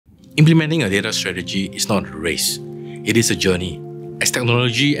Implementing a data strategy is not a race. It is a journey. As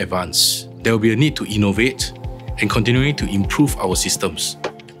technology advances, there will be a need to innovate and continuing to improve our systems.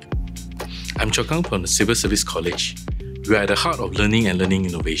 I'm Chok Kang from the Civil Service College. We are at the heart of learning and learning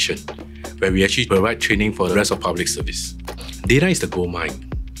innovation, where we actually provide training for the rest of public service. Data is the gold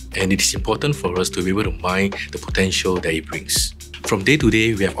mine, and it is important for us to be able to mine the potential that it brings. From day to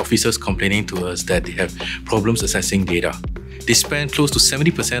day, we have officers complaining to us that they have problems accessing data. They spend close to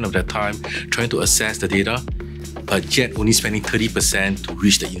 70% of their time trying to access the data, but yet only spending 30% to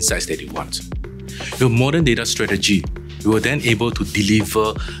reach the insights that they want. With a modern data strategy, we were then able to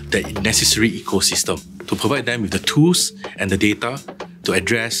deliver the necessary ecosystem to provide them with the tools and the data to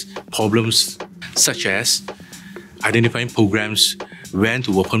address problems such as identifying programs, when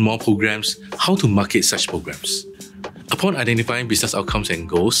to open more programs, how to market such programs. Upon identifying business outcomes and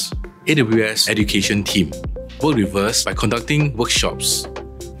goals, AWS education team worked with us by conducting workshops.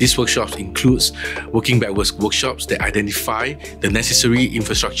 These workshops includes working backwards workshops that identify the necessary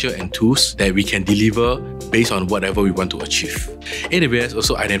infrastructure and tools that we can deliver based on whatever we want to achieve. AWS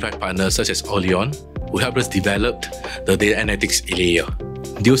also identified partners such as Oleon, who helped us develop the data analytics layer.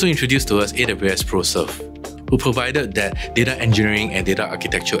 They also introduced to us AWS ProServe, who provided that data engineering and data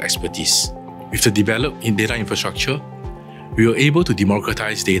architecture expertise. With the developed data infrastructure, we were able to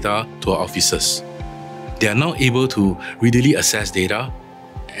democratize data to our officers. They are now able to readily access data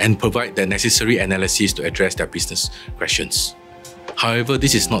and provide the necessary analysis to address their business questions. However,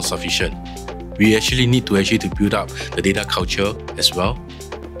 this is not sufficient. We actually need to build up the data culture as well,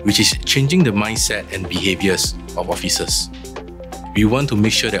 which is changing the mindset and behaviors of officers. We want to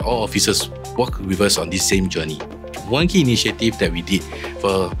make sure that all officers work with us on this same journey. One key initiative that we did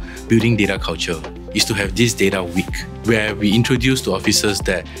for building data culture is to have this data week, where we introduce to officers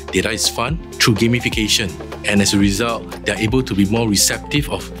that data is fun through gamification, and as a result, they are able to be more receptive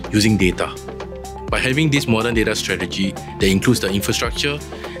of using data. By having this modern data strategy that includes the infrastructure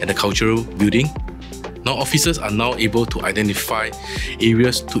and the cultural building, now officers are now able to identify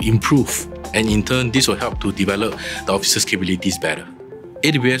areas to improve, and in turn, this will help to develop the officers' capabilities better.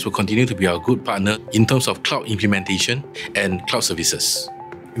 AWS will continue to be our good partner in terms of cloud implementation and cloud services.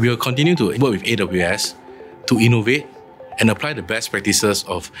 We will continue to work with AWS to innovate and apply the best practices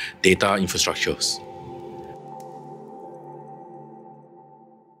of data infrastructures.